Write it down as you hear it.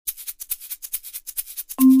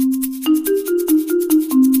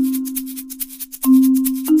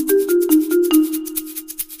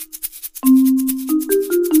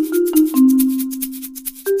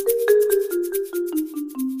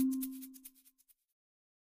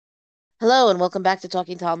Hello and welcome back to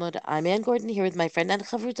Talking Talmud. I'm Ann Gordon here with my friend and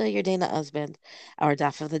chavruta Yerdena Usband. Our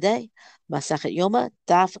daf of the day, Masachet Yoma,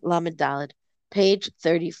 daf Lamed Daled, page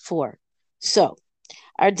 34. So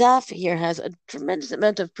our daf here has a tremendous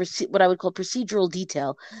amount of what I would call procedural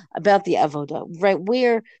detail about the avoda. Right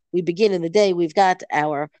where we begin in the day, we've got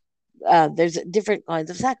our there's different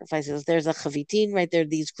kinds of sacrifices. There's a chavitin, right there.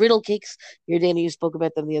 These griddle cakes. Yerdena, you spoke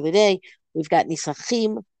about them the other day. We've got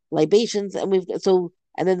nisachim, libations,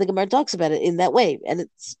 and then the Gemara talks about it in that way, and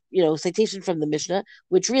it's citation from the Mishnah,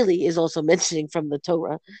 which really is also mentioning from the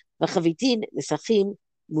Torah, the chavitin, nisachim,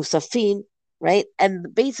 musafin, right?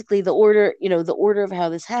 And basically the order of how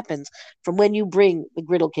this happens from when you bring the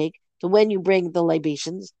griddle cake to when you bring the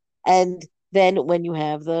libations, and then when you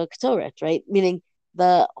have the ketoret, right? Meaning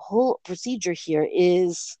the whole procedure here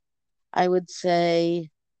is, I would say,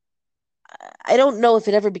 I don't know if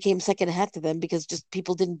it ever became second hat to them because just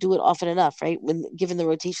people didn't do it often enough, right? When given the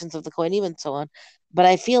rotations of the Kohanim and so on. But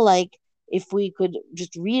I feel like if we could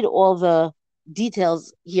just read all the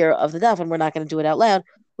details here of the daf, and we're not going to do it out loud,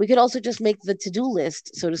 we could also just make the to-do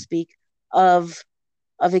list, so to speak, of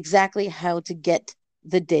exactly how to get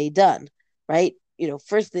the day done, right?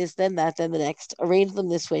 First this, then that, then the next. Arrange them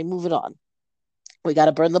this way, move it on. We got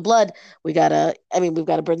to burn the blood. We've got to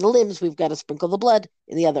burn the limbs. We've got to sprinkle the blood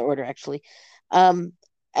in the other order, actually. Um,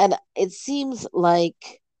 and it seems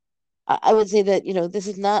like I would say that, this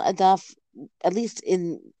is not a daf, at least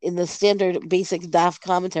in the standard basic daf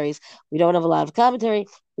commentaries. We don't have a lot of commentary.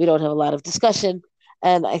 We don't have a lot of discussion.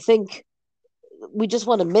 And I think we just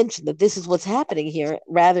want to mention that this is what's happening here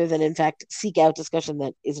rather than, in fact, seek out discussion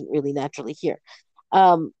that isn't really naturally here.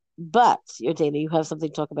 But, Dana, you have something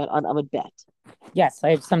to talk about on Amud Bet. Yes,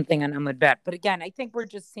 I have something on Amud Bet. But again, I think we're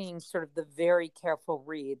just seeing sort of the very careful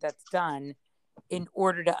read that's done in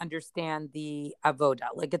order to understand the avoda.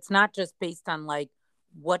 Like it's not just based on like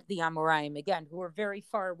what the Amoraim, again, who are very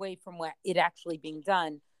far away from what it actually being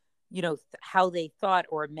done, how they thought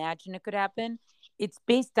or imagined it could happen. It's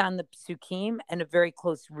based on the psukim and a very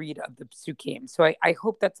close read of the psukim. So I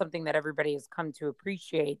hope that's something that everybody has come to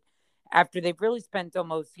appreciate after they've really spent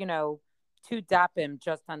almost, two dapim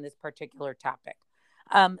just on this particular topic.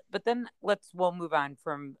 But then we'll move on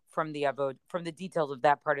from the avod from the details of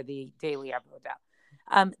that part of the daily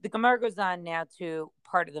avoda. The Gemara goes on now to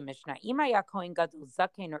part of the Mishnah. Imaya Kohen Gadol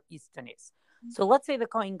zaken or istanis. So let's say the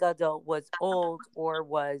Kohen Gadol was old or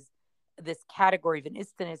was this category of an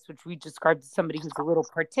istanis, which we described as somebody who's a little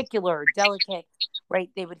particular or delicate, right?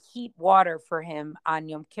 They would heat water for him on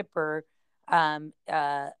Yom Kippur, on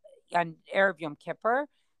Erev Yom Kippur,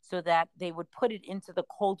 so that they would put it into the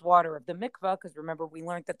cold water of the mikvah. Because remember, we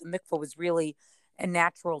learned that the mikvah was really a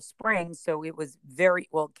natural spring. So it was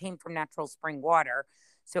it came from natural spring water.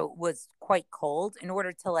 So it was quite cold in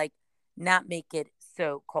order to like not make it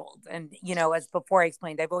so cold. And, as before I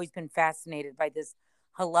explained, I've always been fascinated by this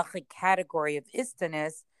halachic category of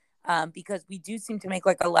istanis because we do seem to make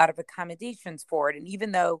like a lot of accommodations for it. And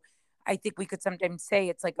even though I think we could sometimes say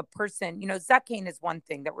it's like a person, zakein is one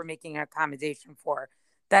thing that we're making an accommodation for.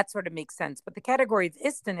 That sort of makes sense. But the category of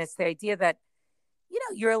istanis, the idea that,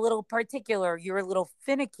 you're a little particular, you're a little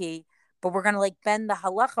finicky, but we're going to like bend the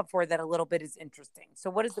halacha for that a little bit is interesting. So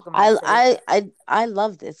what does the Gemara I say? I I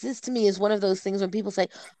love this. This to me is one of those things when people say,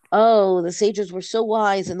 "Oh, the sages were so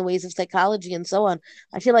wise in the ways of psychology and so on."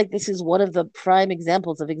 I feel like this is one of the prime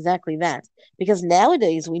examples of exactly that. Because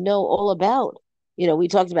nowadays we know all about, we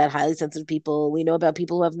talked about highly sensitive people. We know about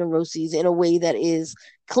people who have neuroses in a way that is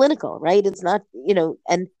clinical, right? It's not,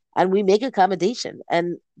 and we make accommodation,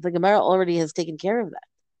 and the Gemara already has taken care of that.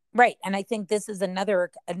 Right. And I think this is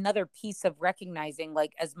another piece of recognizing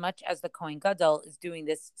like as much as the Kohen Gadol is doing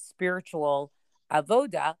this spiritual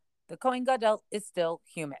avoda, the Kohen Gadol is still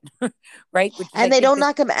human. Right? Which is And I they think don't this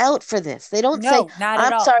knock him out for this. They don't say, no, not at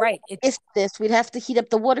 "I'm all. sorry, Right. we missed this. We'd have to heat up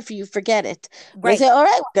the water for you. Forget it." They Right. say, "All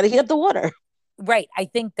right, we're gonna heat up the water." Right. I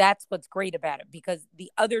think that's what's great about it because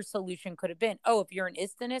the other solution could have been, oh, if you're an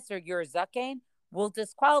istinus or you're a zakein, we'll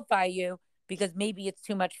disqualify you because maybe it's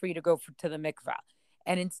too much for you to go to the mikvah.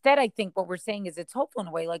 And instead, I think what we're saying is it's hopeful in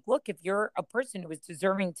a way. Like, look, if you're a person who is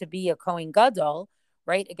deserving to be a Kohen Gadol,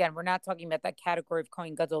 right? Again, we're not talking about that category of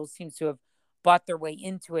Kohen Gadol who seems to have bought their way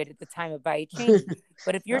into it at the time of Bayit Sheni.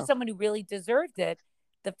 But if you're Oh. someone who really deserved it,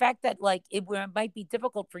 the fact that like it might be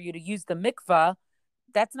difficult for you to use the mikvah,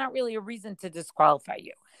 that's not really a reason to disqualify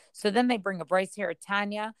you. So then they bring a Bryce here at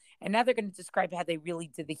Tanya, and now they're going to describe how they really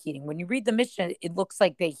did the heating. When you read the Mishnah, it looks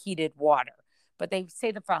like they heated water, but they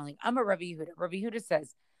say the following: I'm a Rabbi Yehuda. Rabbi Yehuda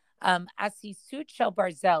says, "Asisut shel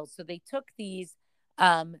barzel." So they took these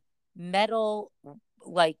metal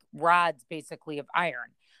like rods, basically of iron.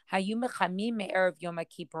 Hayu mechamim me'erev Yom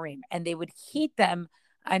Kippurim, and they would heat them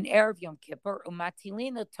on Erev Yom Kippur,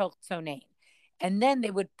 umatilin l'toch tzonein, and then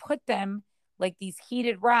they would put them like these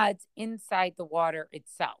heated rods inside the water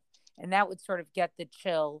itself, and that would sort of get the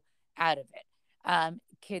chill out of it.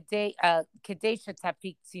 Kadesha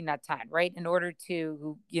tapiksi natan, right? In order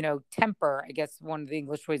to, temper, I guess one of the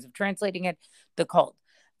English ways of translating it, the cold.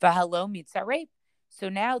 Vahalo mitzarep. So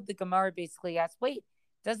now the Gemara basically asks, wait,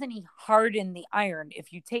 doesn't he harden the iron?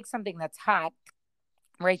 If you take something that's hot,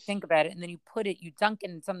 right, think about it, and then you dunk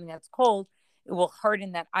it in something that's cold, it will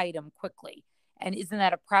harden that item quickly. And isn't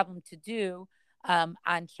that a problem to do on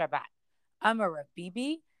Shabbat? Amar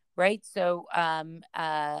Bibi, right? So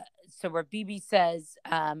Rabibi says,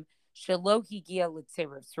 Shalohi Gia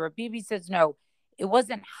Litzerev. So Rabibi says, no, it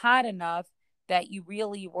wasn't hot enough that you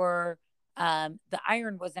really were, the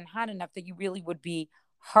iron wasn't hot enough that you really would be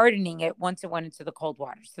hardening it once it went into the cold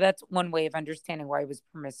water. So that's one way of understanding why it was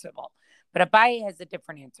permissible. But Abaye has a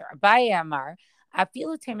different answer. Abaye Amar,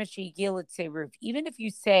 even if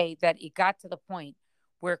you say that it got to the point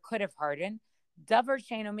where it could have hardened, davar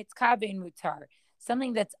sheino mitzkabein mutar,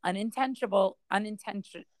 something that's unintentioned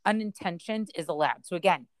is allowed. So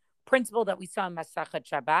again, principle that we saw in Masachet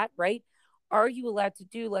Shabbat, right? Are you allowed to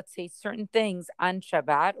do, let's say, certain things on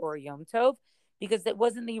Shabbat or Yom Tov because it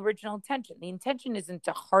wasn't the original intention? The intention isn't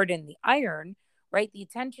to harden the iron, right? The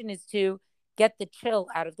intention is to get the chill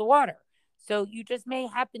out of the water. So you just may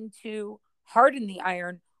happen to harden the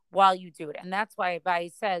iron while you do it. And that's why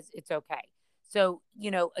Abaye says it's okay. So,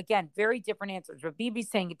 again, very different answers. Rabibi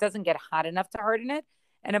saying it doesn't get hot enough to harden it.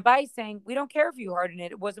 And Abaye saying, we don't care if you harden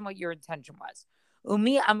it. It wasn't what your intention was.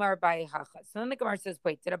 Umi Amar Abaye Hacha. So then the Gemara says,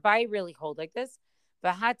 wait, did Abaye really hold like this?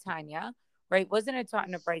 Vahatanya, right? Wasn't it taught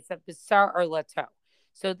in a brisa, Bisar or Lato?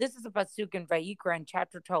 So this is a pasuk in Vayikra in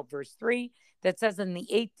chapter 12, verse 3, that says in the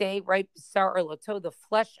 8th day, right, Bisar or Lato, the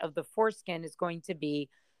flesh of the foreskin is going to be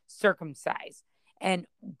circumcised. And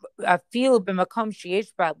feel b'makom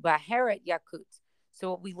sheyesh baheret yakut.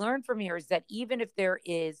 So what we learn from here is that even if there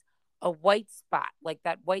is a white spot, like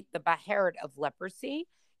the baheret of leprosy,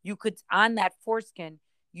 you could, on that foreskin,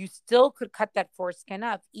 you still could cut that foreskin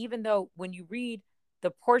up, even though when you read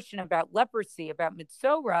the portion about leprosy, about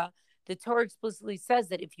Mitzorah, the Torah explicitly says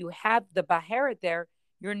that if you have the baheret there,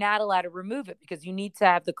 you're not allowed to remove it because you need to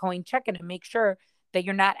have the Kohen check it and make sure that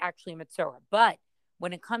you're not actually Mitzorah. But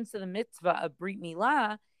when it comes to the mitzvah of Brit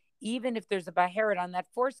Milah, even if there's a baheret on that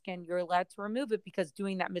foreskin, you're allowed to remove it because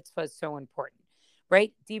doing that mitzvah is so important,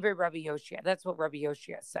 right? Divrei Rabbi Yoshia. That's what Rabbi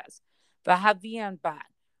Yoshia says. Vahavian ban,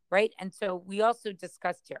 right? And so we also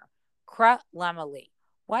discussed here, kra lamali.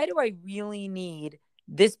 Why do I really need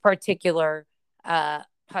this particular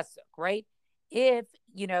pasuk, right? If,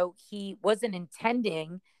 he wasn't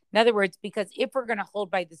intending, in other words, because if we're going to hold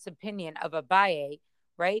by this opinion of Abaye,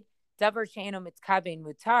 right? Davar she'eno mitzkabein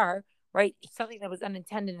mutar, right? Something that was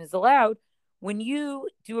unintended is allowed. When you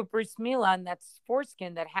do a bris milah on that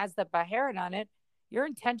foreskin that has the baheret on it, your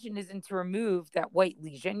intention isn't to remove that white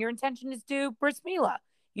lesion. Your intention is to bris milah.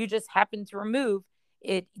 You just happen to remove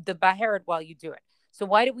the baheret while you do it. So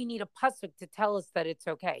why do we need a pasuk to tell us that it's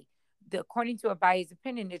okay? According to Abaye's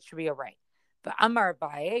opinion, it should be all right. But Amar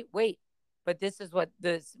Abaye, wait, but this is what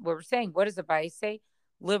we're saying. What does Abaye say?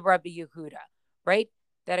 Live Rabbi Yehuda, right?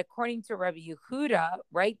 That according to Rabbi Yehuda,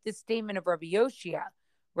 right, this statement of Rabbi Yoshia,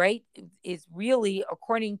 right, is really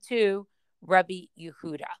according to Rabbi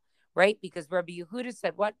Yehuda, right? Because Rabbi Yehuda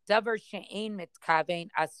said, what? Davar she'ein mitkavein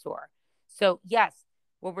asur. So yes,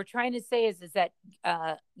 what we're trying to say is that,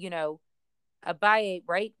 Abaye,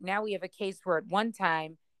 right, now we have a case where at one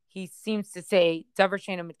time he seems to say Davar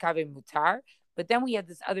she'ein mitkavein mutar, but then we have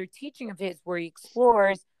this other teaching of his where he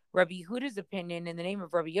explores Rabbi Yehuda's opinion in the name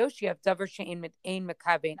of Rabbi Yoshia, Davar she'ein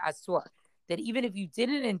mekabein asur, that even if you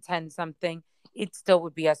didn't intend something, it still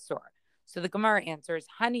would be asur. So the Gemara answers,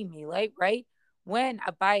 Hani Mile, right? When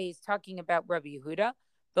Abaye is talking about Rabbi Yehuda,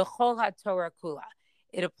 B'chol HaTorah Kula,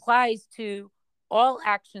 it applies to all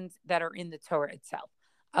actions that are in the Torah itself.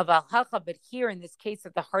 Aval Hacha, but here in this case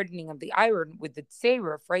of the hardening of the iron with the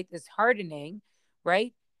tseruf, right? This hardening,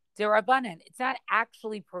 right? Derabanan, it's not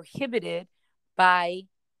actually prohibited by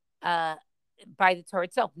the Torah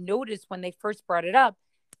itself. Notice when they first brought it up,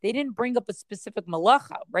 they didn't bring up a specific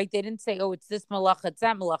malacha, right? They didn't say, oh, it's this malacha, it's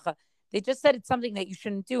that malacha. They just said it's something that you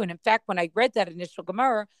shouldn't do. And in fact, when I read that initial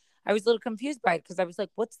Gemara, I was a little confused by it because I was like,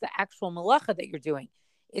 what's the actual malacha that you're doing?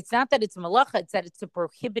 It's not that it's a malacha, it's that it's a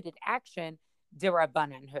prohibited action,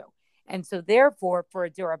 derabanan hu. And so therefore, for a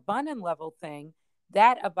derabanan level thing,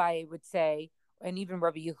 that Abaye would say, and even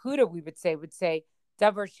Rabbi Yehuda, we would say,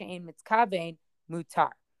 davar she'ein mitzkavein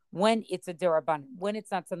mutar, when it's a derabanan, when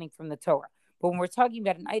it's not something from the Torah. But when we're talking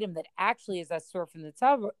about an item that actually is asur from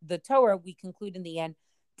the Torah, we conclude in the end,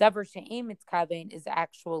 davar she'ein mitkaven is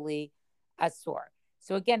actually asur.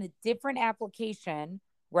 So again, a different application,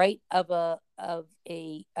 right, of a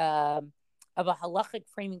halachic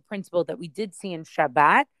framing principle that we did see in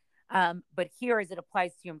Shabbat. But here, as it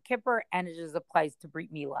applies to Yom Kippur and it as applies to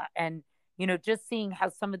Brit Milah, and just seeing how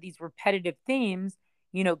some of these repetitive themes,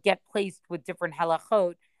 get placed with different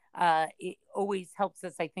halachot, it always helps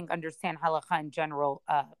us, I think, understand halacha in general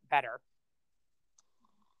better.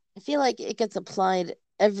 I feel like it gets applied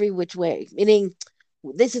every which way, meaning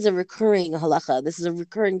this is a recurring halacha. This is a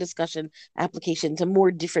recurring discussion application to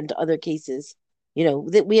more different other cases.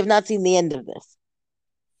 That we have not seen the end of this.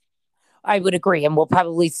 I would agree, and we'll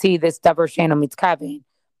probably see this davar she'ein mitkaven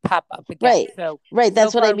pop up again. Right. Right.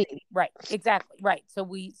 That's what I mean. Right. Exactly. Right.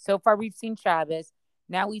 So far we've seen Shabbos.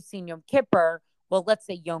 Now we've seen Yom Kippur. Well, let's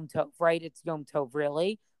say Yom Tov, right? It's Yom Tov,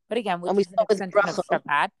 really. But again, which is an extension of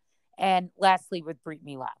Shabbat. And lastly, with Brit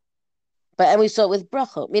Milah. And we saw it with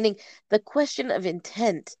bracha, meaning the question of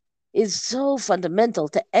intent is so fundamental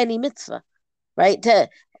to any mitzvah, right? To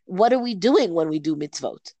what are we doing when we do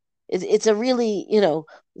mitzvot? It's a really,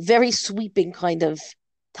 very sweeping kind of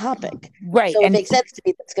topic. Right. So it makes sense to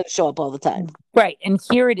me that's going to show up all the time. Right. And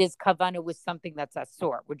here it is kavana with something that's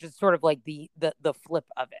asur, which is sort of like the flip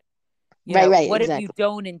of it. Right. What exactly. if you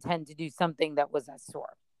don't intend to do something that was asur?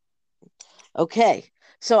 Okay.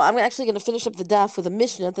 So I'm actually going to finish up the daf with a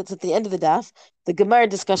Mishnah that's at the end of the daf. The Gemara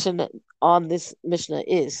discussion on this Mishnah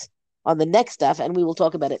is on the next daf, and we will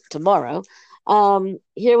talk about it tomorrow.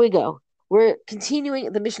 Here we go. We're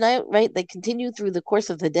continuing the Mishnah, right? They continue through the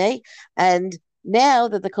course of the day, and now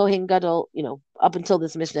that the Kohen Gadol, up until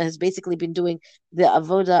this Mishnah has basically been doing the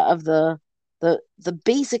avoda of the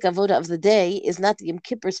basic avoda of the day is not the Yom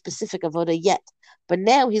Kippur specific avoda yet, but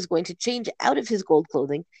now he's going to change out of his gold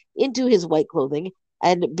clothing into his white clothing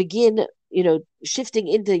and begin, shifting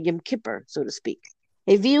into Yom Kippur, so to speak.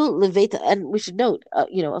 And we should note,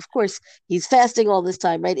 of course, he's fasting all this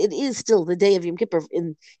time, right? It is still the day of Yom Kippur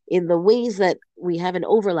in the ways that we have an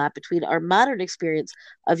overlap between our modern experience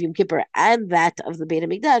of Yom Kippur and that of the Beit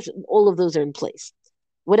HaMikdash. All of those are in place,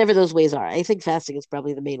 whatever those ways are. I think fasting is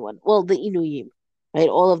probably the main one. Well, the Inuyim, right?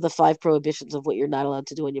 All of the 5 prohibitions of what you're not allowed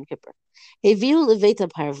to do on Yom Kippur. Heviu leveta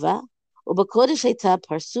parva, ubakodesh heita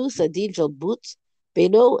parsu sadin shel but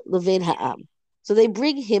beno levein ha'am. So they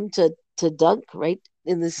bring him to dunk, right,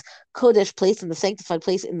 in this Kodesh place, in the sanctified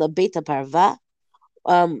place, in the Beit HaParva,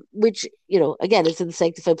 which, again, it's in the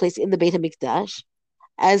sanctified place in the Beit HaMikdash,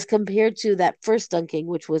 as compared to that first dunking,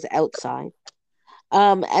 which was outside.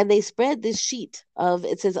 And they spread this sheet of,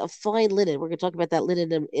 it says, a fine linen. We're going to talk about that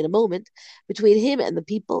linen in a moment, between him and the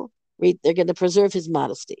people. Right? They're going to preserve his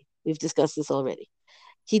modesty. We've discussed this already.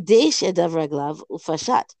 Hidesh edav raglav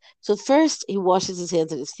ufashat. So first he washes his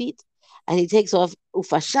hands and his feet, and he takes off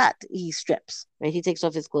ufashat. He strips, right? He takes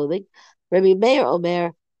off his clothing. Rabbi Meir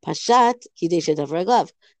Omer pashat hidesh edav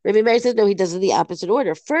raglav. Rabbi Meir says no, he does it in the opposite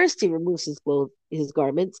order. First he removes his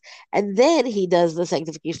garments, and then he does the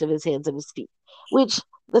sanctification of his hands and his feet. Which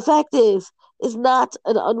the fact is not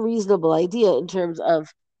an unreasonable idea in terms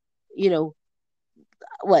of,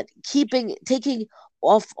 taking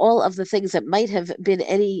off all of the things that might have been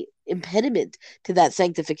any impediment to that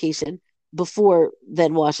sanctification before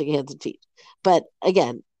then washing hands and feet. But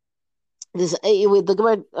again,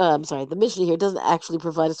 the Mishnah here doesn't actually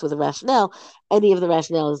provide us with a rationale. Any of the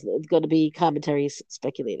rationale is going to be commentaries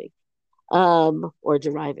speculating, or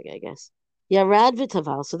deriving, I guess. Yarad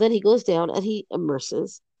v'taval. So then he goes down and he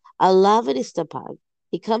immerses. Alav v'istapag.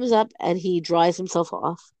 He comes up and he dries himself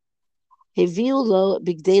off. Heviu lo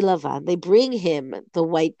bigdei lavan. They bring him the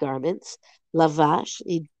white garments. Lavash.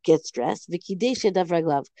 He gets dressed. V'kidesh edav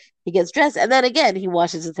raglav. He gets dressed, and then again he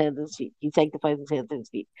washes his hands and his feet. He sanctifies his hands and his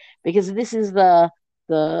feet, because this is the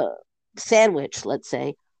sandwich, let's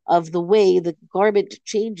say, of the way the garment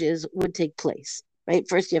changes would take place. Right.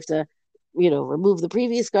 First, you have to, remove the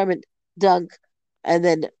previous garment, dunk, and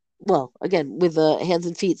then, well, again, with the hands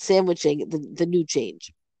and feet sandwiching the new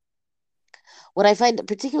change. What I find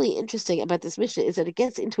particularly interesting about this Mishnah is that it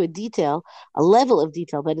gets into a level of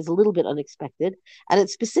detail that is a little bit unexpected, and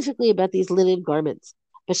it's specifically about these linen garments.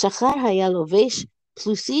 B'shachar haya lovesh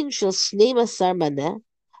plusin shel shnei masar maneh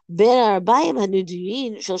ben arbaim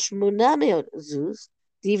hanuduyin shel shmona meot zuz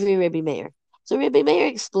divrei Rabbi Meir. So Rabbi Meir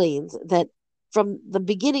explains that from the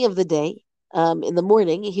beginning of the day, in the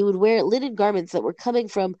morning, he would wear linen garments that were coming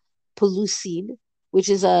from Pelusin, which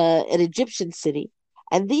is an Egyptian city,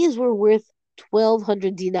 and these were worth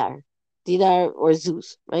 1,200 dinar or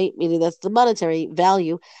zuz, right? Meaning that's the monetary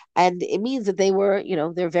value, and it means that they were,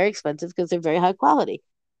 they're very expensive because they're very high quality.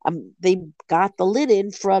 they got the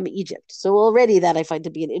linen from Egypt. So already that I find to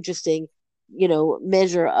be an interesting,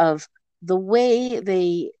 measure of the way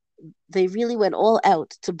they really went all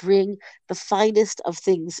out to bring the finest of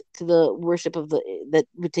things to the worship of the that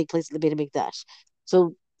would take place in the Beit Hamikdash.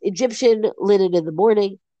 So Egyptian linen in the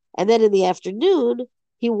morning, and then in the afternoon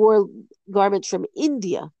he wore garments from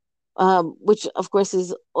India, which of course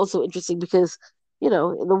is also interesting because in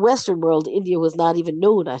the Western world India was not even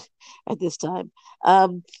known at this time,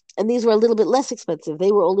 and these were a little bit less expensive.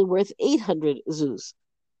 They were only worth 800 zuz.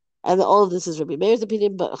 And all of this is Rabbi Meir's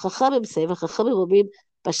opinion, but Chachamim say, Chachamim אומרים,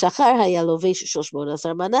 בשחר היה לובש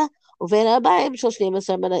 310 מנה, ובין ארבעים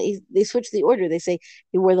 312 מנה. They switch the order. They say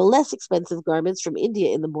he wore the less expensive garments from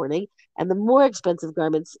India in the morning, and the more expensive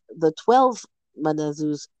garments, the 12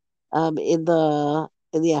 manazuz, in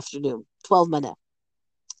the afternoon, 12 mana.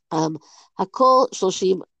 Hakol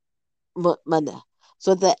 30 mana.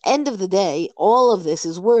 So at the end of the day, all of this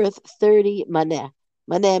is worth 30 maneh.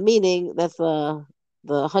 Maneh meaning that's the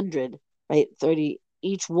 100, right? 30,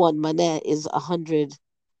 each one maneh is 100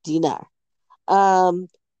 dinar.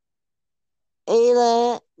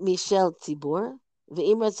 Eila Michel Tzibur,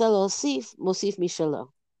 ve'im ratzah le'osif, mosif mishalo.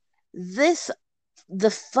 This, the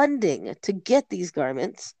funding to get these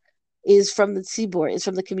garments is from the tzibur, is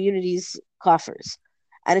from the community's coffers.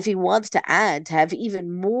 And if he wants to add, to have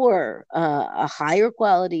even more, a higher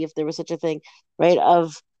quality, if there was such a thing, right,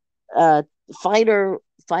 of uh, finer,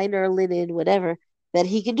 finer linen, whatever, then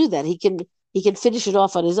he can do that. He can finish it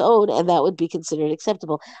off on his own, and that would be considered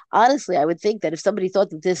acceptable. Honestly, I would think that if somebody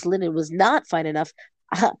thought that this linen was not fine enough,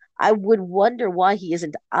 I would wonder why he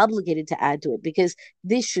isn't obligated to add to it, because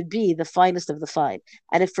this should be the finest of the fine.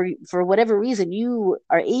 And if for whatever reason you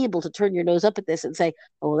are able to turn your nose up at this and say,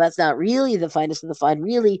 "Oh, well, that's not really the finest of the fine.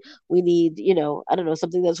 Really, we need, I don't know,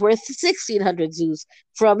 something that's worth 1,600 zoos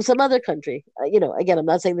from some other country." Again, I'm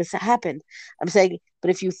not saying this happened. I'm saying,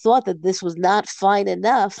 but if you thought that this was not fine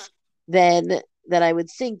enough, then I would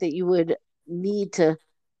think that you would need to,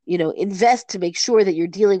 invest to make sure that you're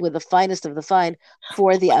dealing with the finest of the fine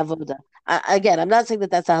for the avoda. Again, I'm not saying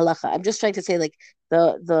that that's a halacha. I'm just trying to say, like,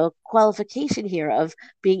 the qualification here of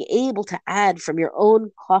being able to add from your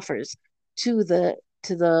own coffers to the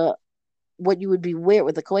what you would be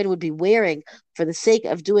what the Kohen would be wearing for the sake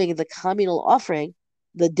of doing the communal offering,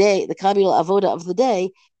 the communal avoda of the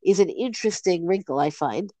day, is an interesting wrinkle, I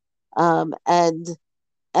find. And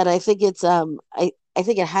I think I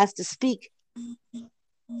think it has to speak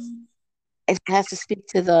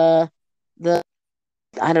to the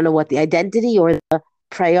I don't know what, the identity or the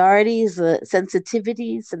priorities, the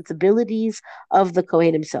sensitivities, sensibilities of the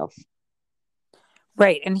Kohen himself.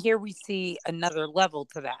 Right. And here we see another level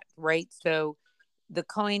to that, right? So the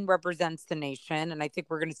coin represents the nation. And I think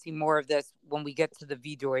we're going to see more of this when we get to the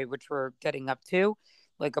Vidoy, which we're getting up to,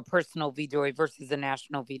 like a personal Vidoy versus a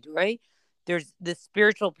national Vidoy. There's the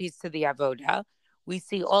spiritual piece to the Avoda. We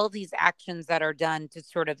see all these actions that are done to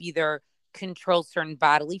sort of either control certain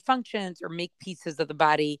bodily functions or make pieces of the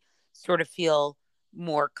body sort of feel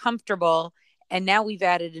more comfortable. And now we've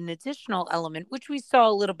added an additional element, which we saw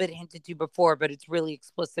a little bit hinted to before, but it's really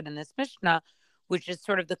explicit in this Mishnah, which is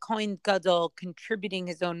sort of the Kohen Gadol contributing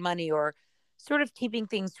his own money or sort of keeping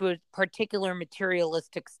things to a particular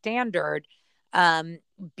materialistic standard, um,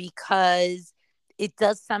 because it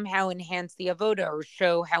does somehow enhance the avoda or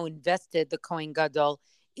show how invested the Kohen Gadol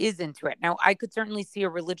is into it. Now, I could certainly see a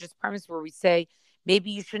religious premise where we say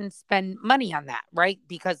maybe you shouldn't spend money on that, right?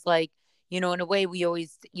 Because, like, in a way, we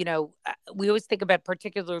always think about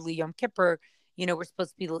particularly Yom Kippur. We're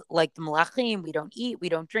supposed to be like the Malachim. We don't eat, we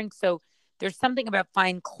don't drink. So there's something about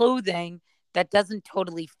fine clothing that doesn't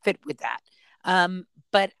totally fit with that.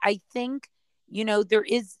 But I think, there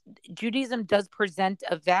is Judaism does present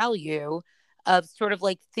a value of sort of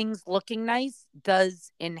like things looking nice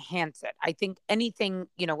does enhance it. I think anything,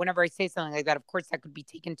 whenever I say something like that, of course, that could be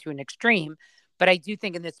taken to an extreme. But I do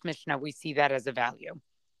think in this Mishnah, we see that as a value.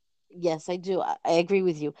 Yes, I do. I agree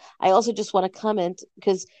with you. I also just want to comment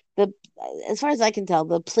because as far as I can tell,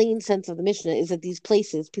 the plain sense of the Mishnah is that these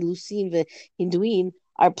places, Pilusim, the Hinduin,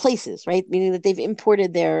 are places, right? Meaning that they've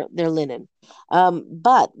imported their linen.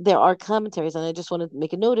 But there are commentaries, and I just want to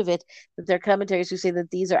make a note of it, that there are commentaries who say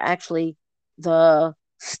that these are actually the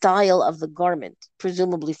style of the garment,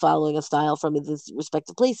 presumably following a style from these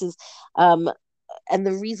respective places. Um, and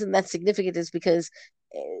the reason that's significant is because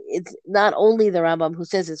it's not only the Rambam who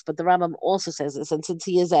says this, but the Rambam also says this. And since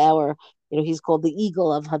he is he's called the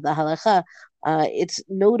eagle of the halacha, it's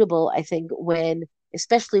notable, I think,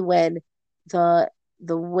 especially when the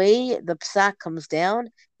the way the psak comes down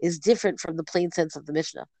is different from the plain sense of the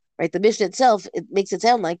Mishnah, right? The Mishnah itself, it makes it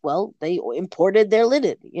sound like, well, they imported their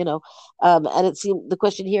linen, and it seemed the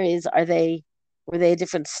question here is, were they a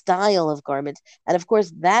different style of garment? And of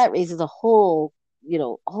course, that raises a whole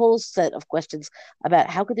set of questions about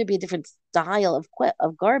how could there be a different style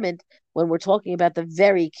of garment when we're talking about the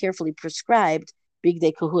very carefully prescribed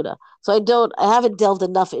Bigdei Kehuna. So I haven't delved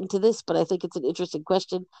enough into this, but I think it's an interesting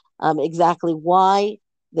question. Exactly why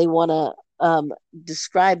they want to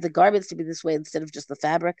describe the garments to be this way instead of just the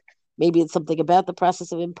fabric. Maybe it's something about the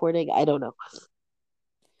process of importing. I don't know.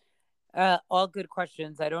 All good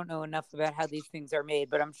questions. I don't know enough about how these things are made,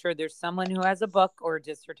 but I'm sure there's someone who has a book or a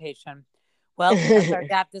dissertation. Well, that's our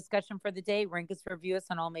DAP discussion for the day. Rank us, review us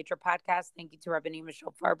on all major podcasts. Thank you to Rabbanit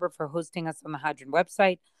Michelle Farber for hosting us on the Hadran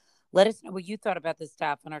website. Let us know what you thought about this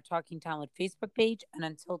DAP on our Talking Talmud Facebook page. And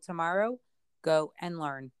until tomorrow, go and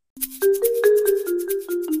learn.